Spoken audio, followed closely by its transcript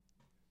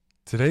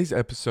Today's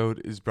episode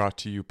is brought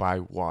to you by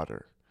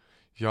water.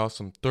 Y'all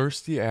some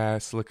thirsty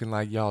ass, looking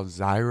like y'all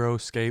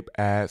Zyroscape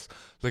ass,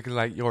 looking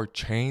like your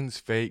chains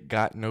fake,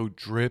 got no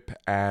drip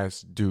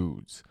ass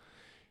dudes.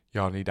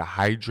 Y'all need to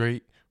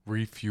hydrate,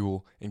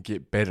 refuel, and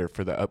get better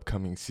for the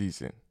upcoming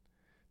season.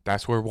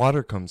 That's where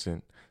water comes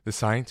in, the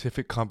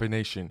scientific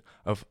combination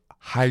of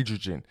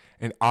hydrogen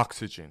and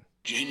oxygen.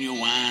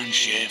 Genuine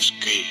chef's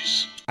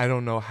kiss. I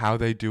don't know how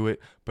they do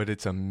it, but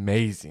it's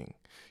amazing.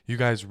 You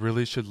guys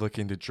really should look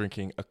into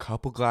drinking a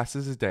couple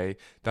glasses a day.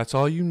 That's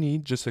all you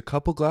need, just a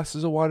couple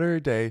glasses of water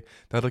a day.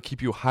 That'll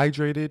keep you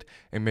hydrated,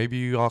 and maybe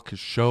you all could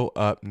show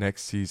up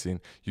next season,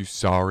 you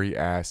sorry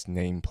ass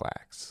name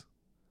plaques.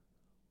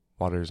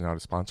 Water is not a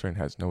sponsor and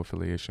has no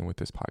affiliation with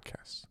this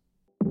podcast.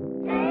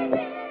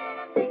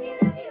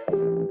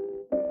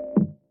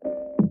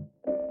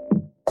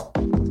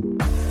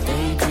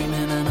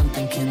 Daydreaming and I'm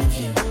thinking of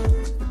you.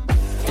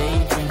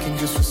 Day drinking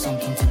just for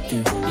something to do.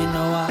 You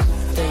know I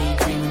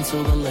daydream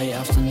until the late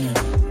afternoon.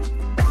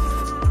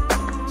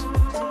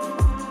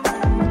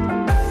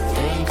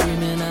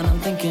 Daydreaming and I'm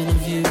thinking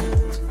of you.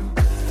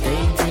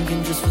 Day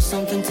drinking just for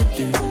something to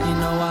do. You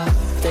know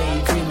I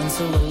daydream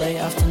until the late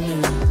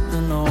afternoon.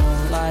 And all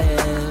I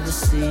ever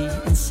see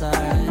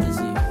inside is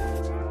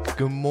you.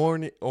 Good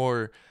morning,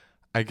 or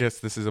I guess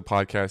this is a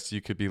podcast.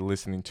 You could be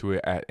listening to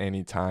it at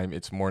any time.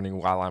 It's morning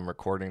while I'm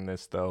recording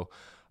this, though.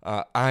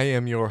 I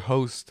am your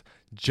host,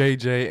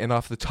 JJ, and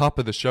off the top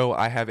of the show,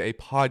 I have a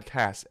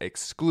podcast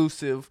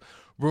exclusive.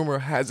 Rumor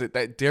has it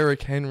that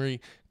Derrick Henry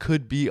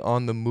could be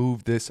on the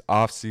move this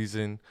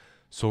offseason.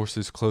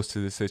 Sources close to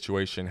the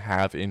situation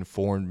have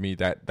informed me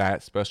that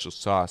that special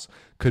sauce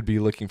could be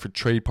looking for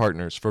trade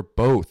partners for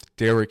both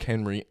Derrick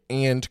Henry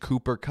and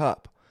Cooper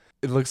Kupp.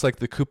 It looks like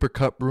the Cooper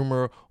Kupp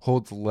rumor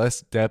holds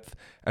less depth,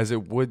 as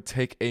it would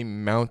take a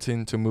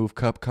mountain to move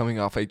Kupp coming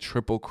off a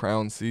Triple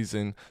Crown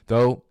season,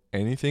 though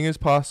anything is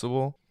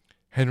possible.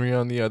 Henry,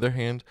 on the other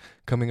hand,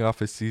 coming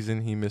off a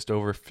season he missed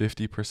over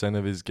 50%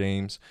 of his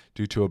games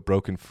due to a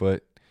broken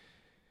foot.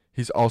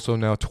 He's also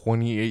now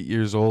 28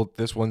 years old.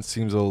 This one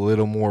seems a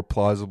little more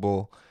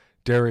plausible.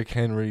 Derrick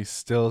Henry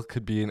still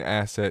could be an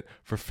asset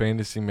for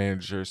fantasy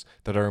managers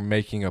that are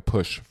making a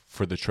push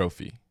for the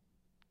trophy.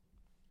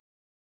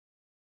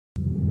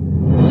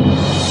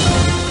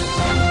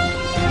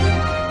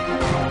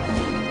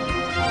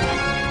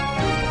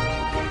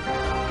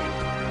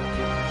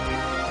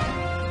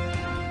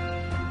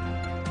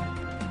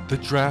 The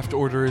draft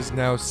order is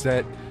now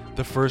set.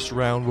 The first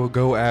round will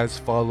go as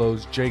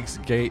follows. Jake's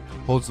Gate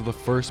holds the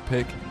first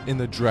pick in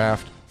the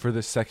draft for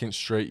the second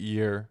straight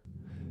year.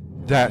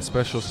 That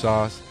Special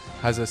Sauce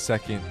has a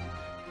second.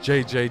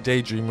 JJ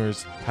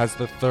Daydreamers has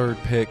the third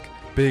pick.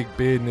 Big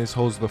Business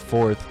holds the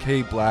fourth.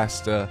 K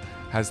Blasta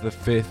has the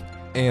fifth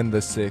and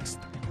the sixth.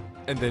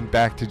 And then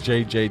back to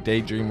JJ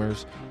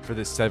Daydreamers for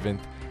the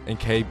seventh, and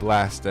K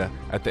Blasta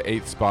at the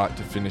eighth spot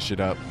to finish it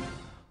up.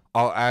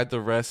 I'll add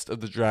the rest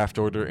of the draft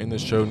order in the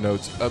show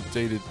notes,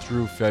 updated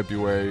through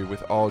February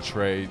with all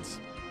trades.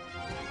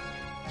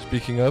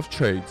 Speaking of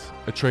trades,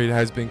 a trade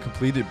has been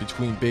completed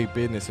between Big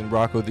Business and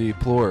Rocco the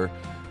Explorer.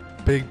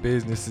 Big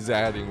Business is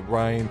adding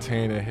Ryan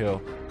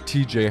Tannehill,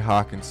 TJ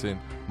Hawkinson,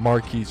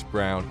 Marquise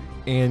Brown,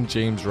 and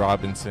James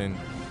Robinson,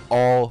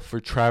 all for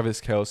Travis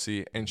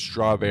Kelce and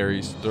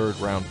Strawberry's third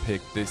round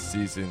pick this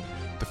season,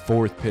 the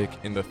fourth pick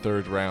in the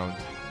third round.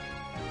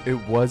 It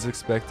was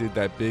expected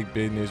that Big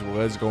Business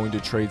was going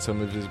to trade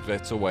some of his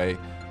vets away.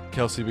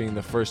 Kelce being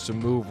the first to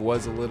move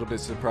was a little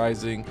bit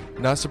surprising.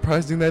 Not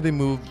surprising that he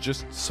moved,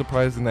 just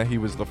surprising that he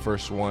was the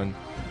first one.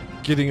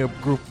 Getting a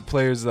group of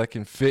players that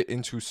can fit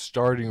into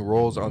starting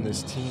roles on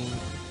this team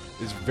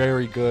is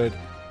very good.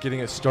 Getting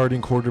a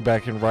starting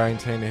quarterback in Ryan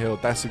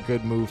Tannehill, that's a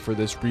good move for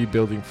this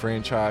rebuilding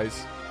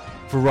franchise.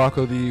 For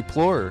Rocco the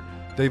Explorer,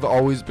 they've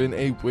always been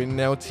a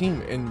win-now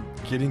team, and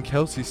getting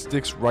Kelce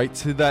sticks right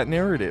to that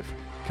narrative.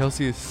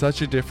 Kelce is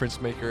such a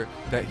difference maker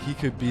that he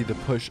could be the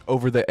push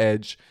over the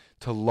edge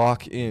to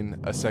lock in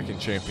a second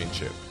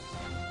championship.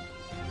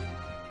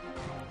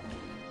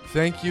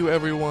 Thank you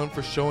everyone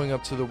for showing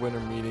up to the winter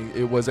meeting.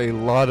 It was a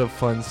lot of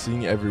fun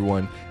seeing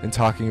everyone and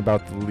talking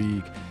about the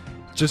league.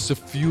 Just a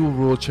few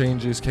rule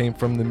changes came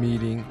from the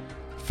meeting.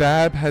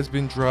 Fab has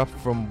been dropped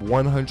from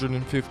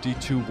 150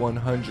 to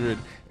 100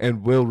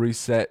 and will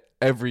reset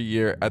every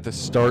year at the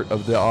start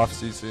of the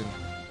offseason.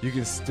 You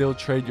can still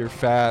trade your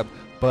Fab,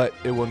 but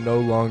it will no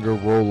longer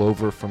roll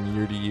over from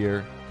year to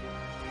year.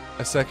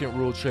 A second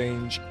rule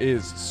change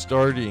is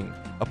starting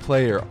a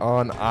player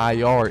on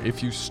IR.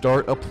 If you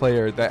start a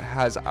player that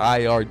has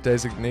IR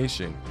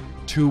designation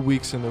 2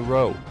 weeks in a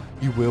row,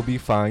 you will be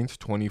fined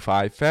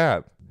 25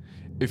 Fab.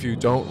 If you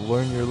don't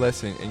learn your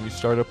lesson and you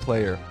start a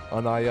player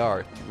on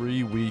IR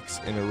 3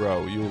 weeks in a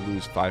row, you will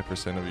lose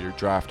 5% of your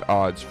draft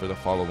odds for the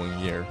following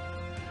year.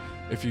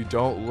 If you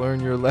don't learn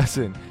your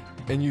lesson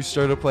and you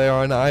start a player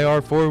on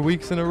IR 4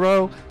 weeks in a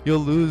row, you'll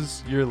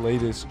lose your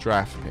latest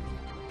draft pick.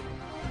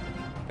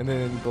 And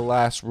then the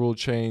last rule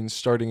change,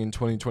 starting in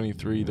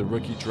 2023, the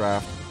rookie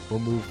draft will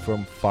move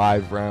from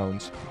 5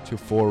 rounds to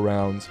 4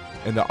 rounds,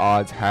 and the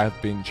odds have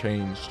been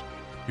changed.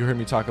 You heard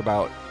me talk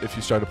about if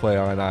you start to play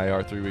on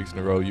IR 3 weeks in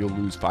a row, you'll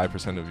lose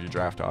 5% of your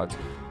draft odds.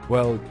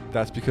 Well,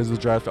 that's because the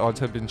draft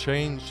odds have been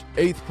changed.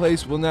 8th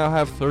place will now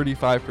have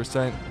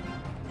 35%.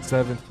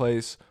 7th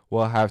place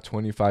will have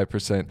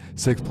 25%.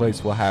 6th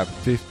place will have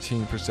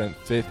 15%.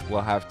 5th will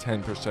have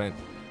 10%.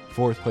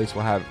 4th place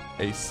will have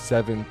a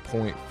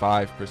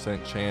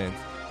 7.5% chance.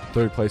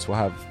 3rd place will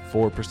have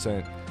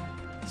 4%.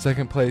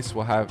 2nd place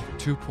will have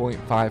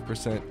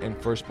 2.5%. And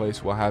 1st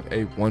place will have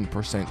a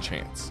 1%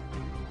 chance.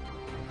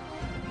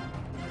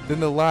 Then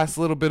the last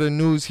little bit of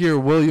news here,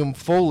 William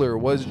Fuller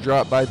was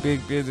dropped by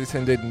big business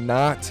and did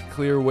not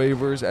clear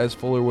waivers as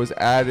Fuller was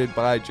added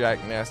by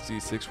Jack Nasty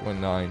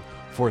 619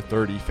 for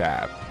 30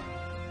 fab.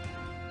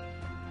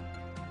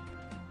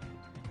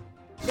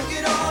 Look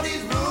at all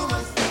these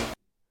rumors.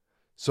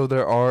 So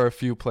there are a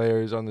few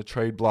players on the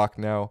trade block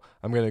now.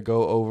 I'm going to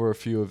go over a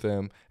few of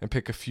them and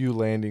pick a few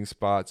landing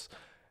spots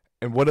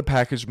and what a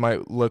package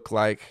might look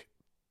like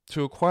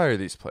to acquire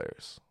these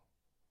players.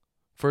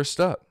 First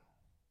up,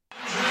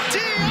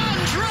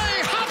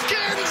 DeAndre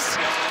Hopkins!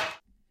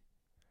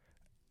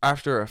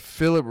 After a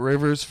Phillip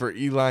Rivers for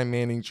Eli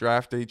Manning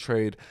draft day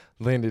trade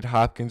landed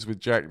Hopkins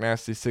with Jack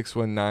Nasty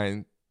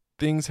 619,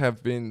 things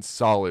have been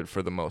solid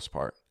for the most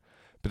part.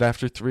 But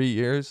after 3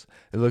 years,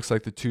 it looks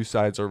like the two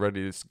sides are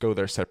ready to go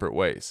their separate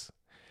ways.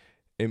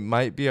 It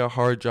might be a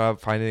hard job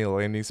finding a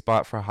landing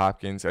spot for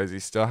Hopkins as he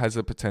still has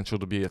the potential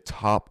to be a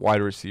top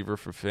wide receiver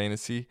for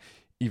fantasy,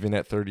 even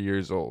at 30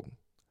 years old.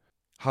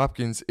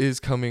 Hopkins is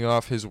coming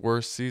off his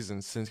worst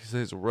season since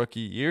his rookie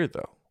year,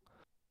 though.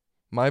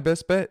 My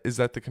best bet is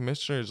that the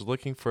commissioner is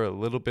looking for a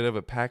little bit of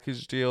a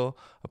package deal,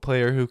 a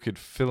player who could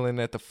fill in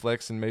at the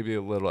flex and maybe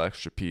a little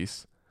extra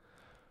piece.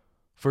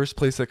 First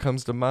place that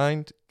comes to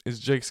mind is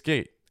Jake's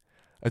Gate,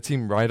 a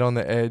team right on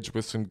the edge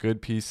with some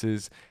good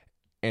pieces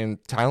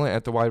and talent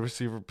at the wide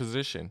receiver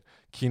position.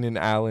 Keenan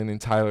Allen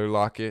and Tyler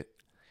Lockett.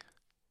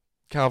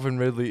 Calvin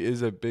Ridley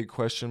is a big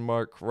question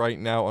mark right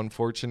now,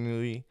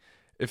 unfortunately.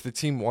 If the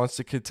team wants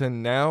to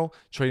contend now,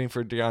 trading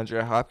for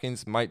DeAndre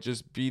Hopkins might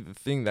just be the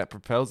thing that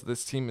propels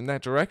this team in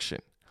that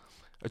direction.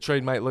 A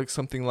trade might look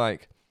something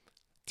like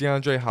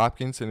DeAndre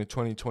Hopkins in a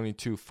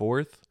 2022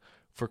 fourth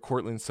for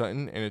Cortland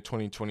Sutton in a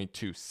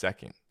 2022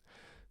 second.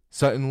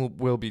 Sutton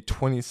will be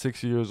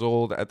 26 years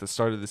old at the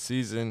start of the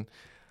season,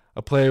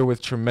 a player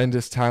with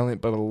tremendous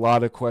talent but a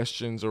lot of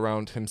questions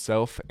around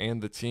himself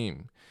and the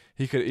team.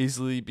 He could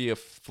easily be a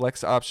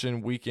flex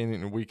option week in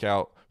and week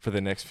out for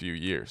the next few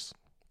years.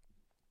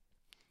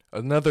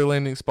 Another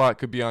landing spot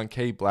could be on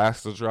K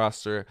Blast's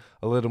roster.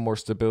 A little more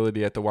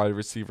stability at the wide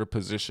receiver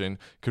position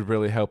could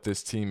really help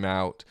this team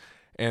out.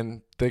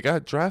 And they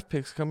got draft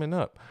picks coming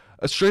up.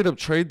 A straight up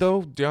trade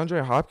though,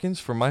 DeAndre Hopkins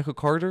for Michael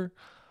Carter.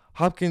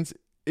 Hopkins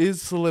is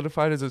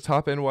solidified as a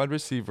top end wide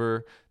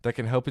receiver that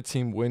can help a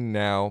team win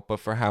now, but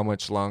for how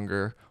much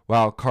longer?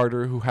 While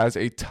Carter, who has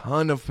a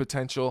ton of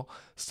potential,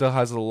 still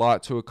has a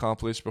lot to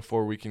accomplish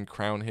before we can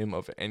crown him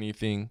of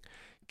anything.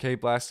 K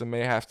Blaster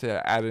may have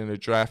to add in a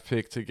draft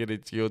pick to get a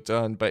deal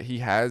done, but he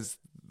has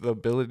the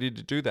ability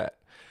to do that.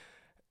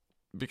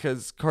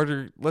 Because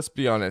Carter, let's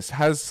be honest,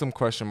 has some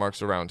question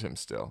marks around him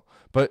still.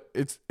 But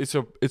it's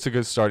a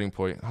good starting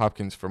point,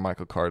 Hopkins for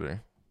Michael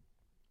Carter.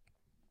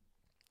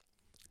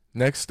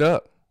 Next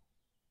up,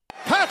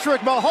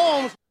 Patrick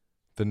Mahomes.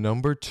 The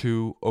number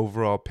 2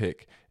 overall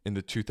pick in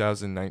the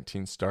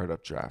 2019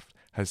 startup draft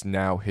has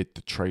now hit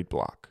the trade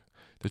block.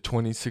 The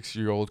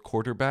 26-year-old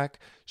quarterback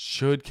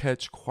should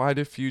catch quite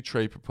a few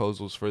trade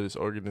proposals for this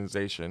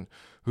organization,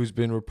 who's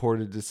been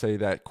reported to say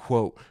that,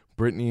 quote,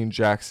 Brittany and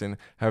Jackson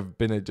have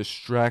been a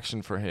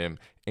distraction for him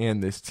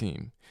and this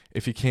team.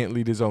 If he can't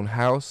lead his own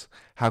house,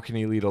 how can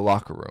he lead a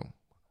locker room?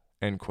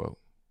 End quote.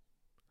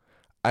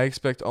 I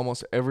expect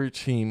almost every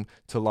team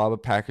to lob a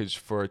package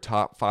for a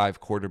top 5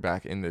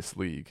 quarterback in this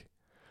league.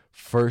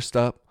 First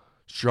up,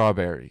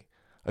 Strawberry.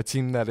 A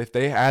team that if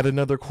they add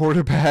another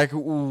quarterback,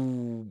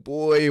 ooh,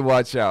 boy,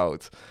 watch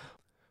out.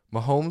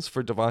 Mahomes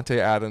for Devontae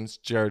Adams,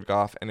 Jared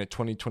Goff, and a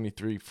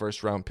 2023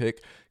 first-round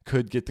pick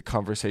could get the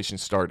conversation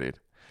started.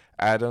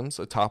 Adams,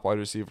 a top wide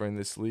receiver in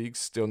this league,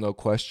 still no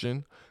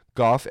question.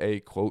 Goff,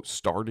 a, quote,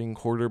 starting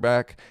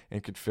quarterback,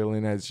 and could fill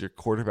in as your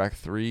quarterback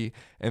 3,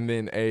 and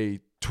then a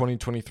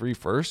 2023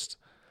 first.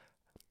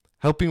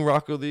 Helping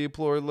Rocco the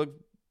Explorer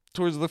look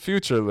towards the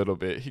future a little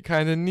bit. He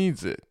kind of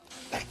needs it.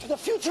 Back to the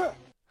future!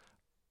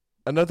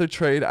 Another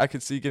trade I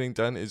could see getting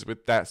done is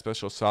with that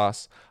special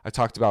sauce. I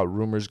talked about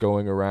rumors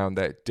going around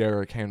that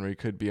Derrick Henry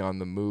could be on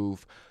the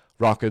move.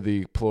 Rocco the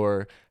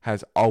Explorer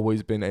has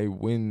always been a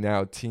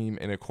win-now team,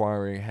 and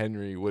acquiring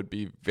Henry would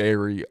be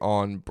very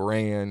on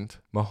brand.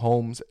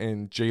 Mahomes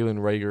and Jalen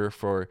Reagor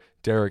for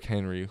Derrick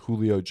Henry,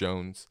 Julio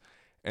Jones,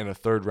 and a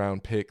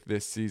third-round pick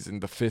this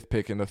season, the 5th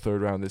pick in the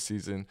third round this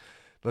season.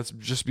 Let's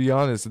just be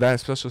honest, that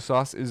special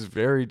sauce is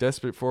very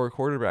desperate for a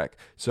quarterback.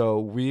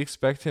 So we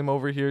expect him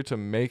over here to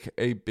make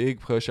a big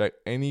push at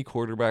any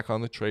quarterback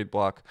on the trade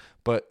block.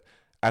 But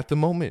at the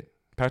moment,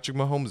 Patrick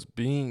Mahomes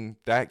being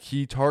that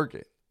key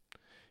target,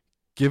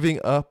 giving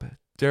up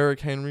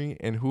Derrick Henry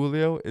and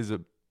Julio is a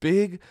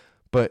big,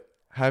 but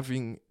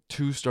having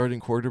 2 starting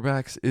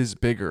quarterbacks is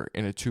bigger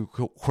in a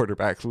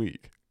 2-quarterback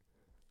league.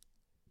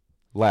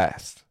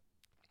 Last.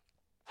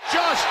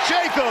 Josh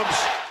Jacobs.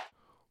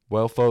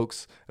 Well,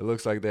 folks, it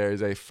looks like there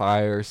is a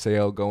fire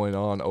sale going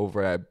on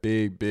over at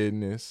Big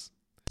Business.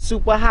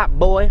 Super hot,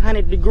 boy,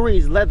 100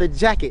 degrees, leather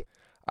jacket.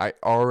 I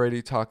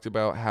already talked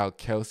about how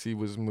Kelsey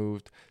was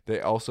moved. They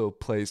also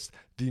placed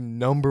the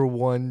number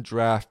 1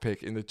 draft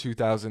pick in the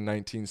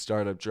 2019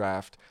 startup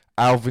draft,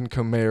 Alvin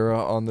Kamara,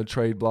 on the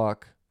trade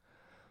block.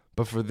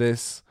 But for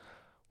this,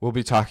 we'll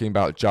be talking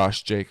about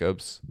Josh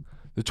Jacobs.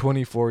 The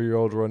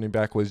 24-year-old running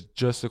back was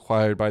just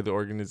acquired by the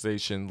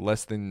organization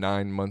less than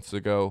 9 months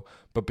ago,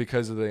 but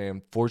because of the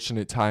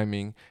unfortunate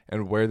timing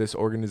and where this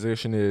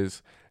organization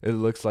is, it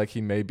looks like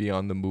he may be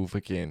on the move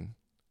again.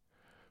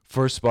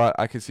 First spot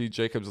I could see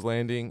Jacobs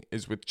landing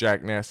is with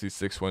Jack Nasty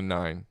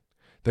 619.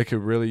 They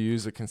could really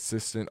use a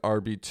consistent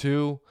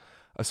RB2.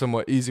 A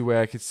somewhat easy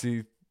way I could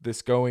see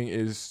this going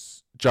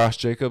is Josh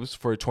Jacobs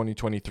for a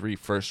 2023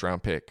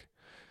 first-round pick.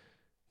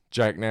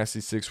 Jack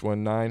Nasty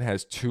 619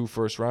 has 2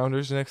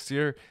 first-rounders next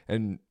year,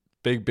 and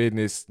Big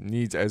Business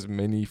needs as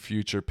many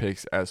future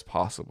picks as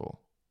possible.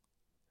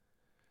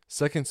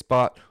 Second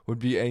spot would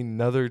be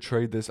another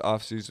trade this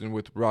offseason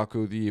with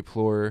Rocco the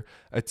Explorer,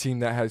 a team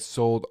that has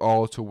sold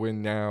all to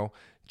win now.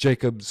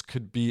 Jacobs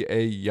could be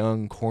a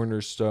young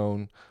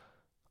cornerstone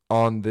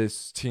on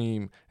this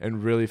team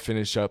and really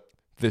finish up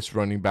this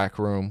running back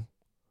room.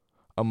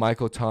 A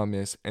Michael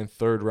Thomas and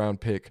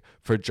 3rd-round pick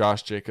for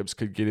Josh Jacobs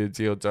could get a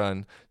deal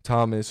done.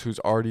 Thomas, who's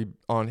already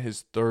on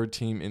his 3rd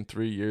team in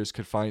 3 years,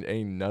 could find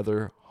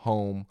another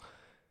home.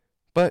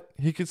 But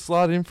he could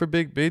slot in for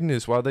Big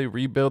Business while they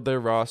rebuild their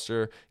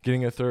roster.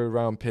 Getting a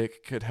 3rd-round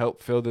pick could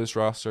help fill this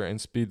roster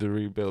and speed the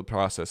rebuild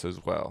process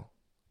as well.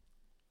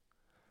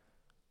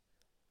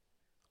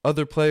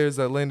 Other players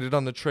that landed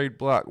on the trade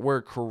block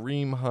were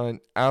Kareem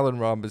Hunt, Allen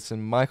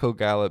Robinson, Michael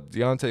Gallup,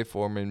 Deontay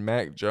Foreman,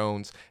 Mac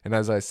Jones, and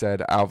as I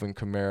said, Alvin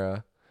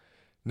Kamara.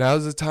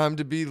 Now's the time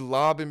to be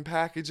lobbing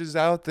packages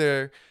out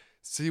there.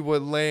 See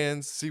what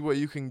lands, see what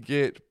you can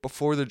get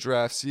before the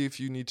draft. See if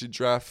you need to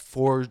draft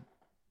 4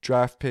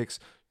 draft picks,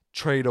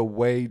 trade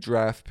away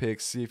draft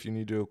picks, see if you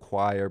need to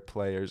acquire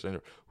players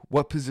and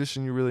what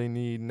position you really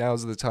need.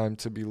 Now's the time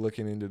to be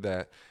looking into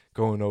that,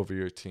 going over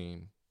your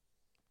team.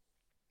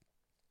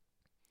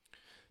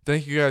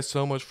 Thank you guys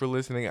so much for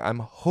listening. I'm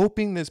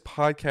hoping this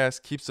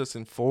podcast keeps us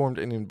informed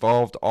and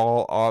involved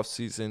all off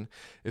season.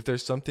 If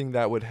there's something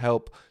that would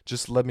help,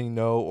 just let me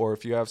know. Or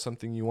if you have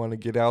something you want to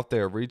get out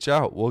there, reach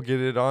out. We'll get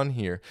it on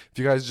here. If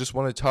you guys just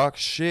want to talk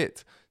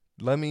shit,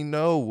 let me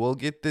know. We'll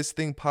get this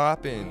thing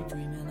popping.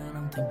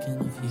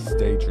 He's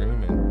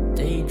daydreaming.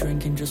 Day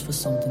drinking just for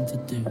something to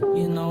do.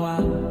 You know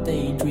I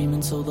daydream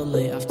until the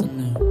late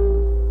afternoon.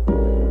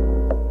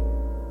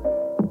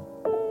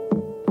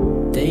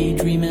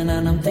 Daydreaming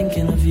and I'm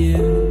thinking of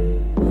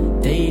you.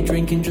 Day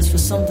drinking just for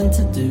something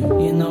to do.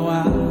 You know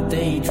I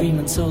daydream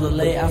until the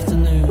late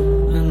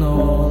afternoon. And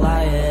all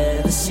I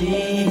ever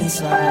see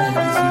inside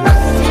is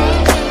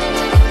you.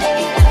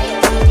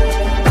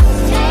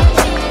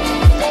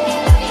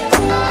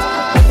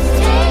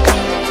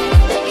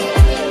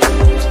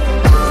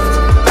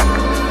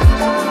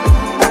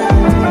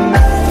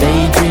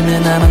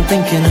 Daydreaming and I'm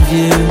thinking of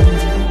you.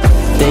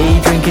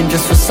 Day drinking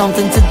just for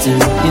something to do.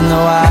 You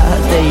know I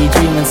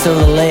daydream until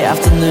the late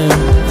afternoon.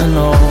 And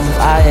all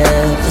I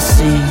ever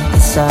see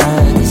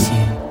inside is you.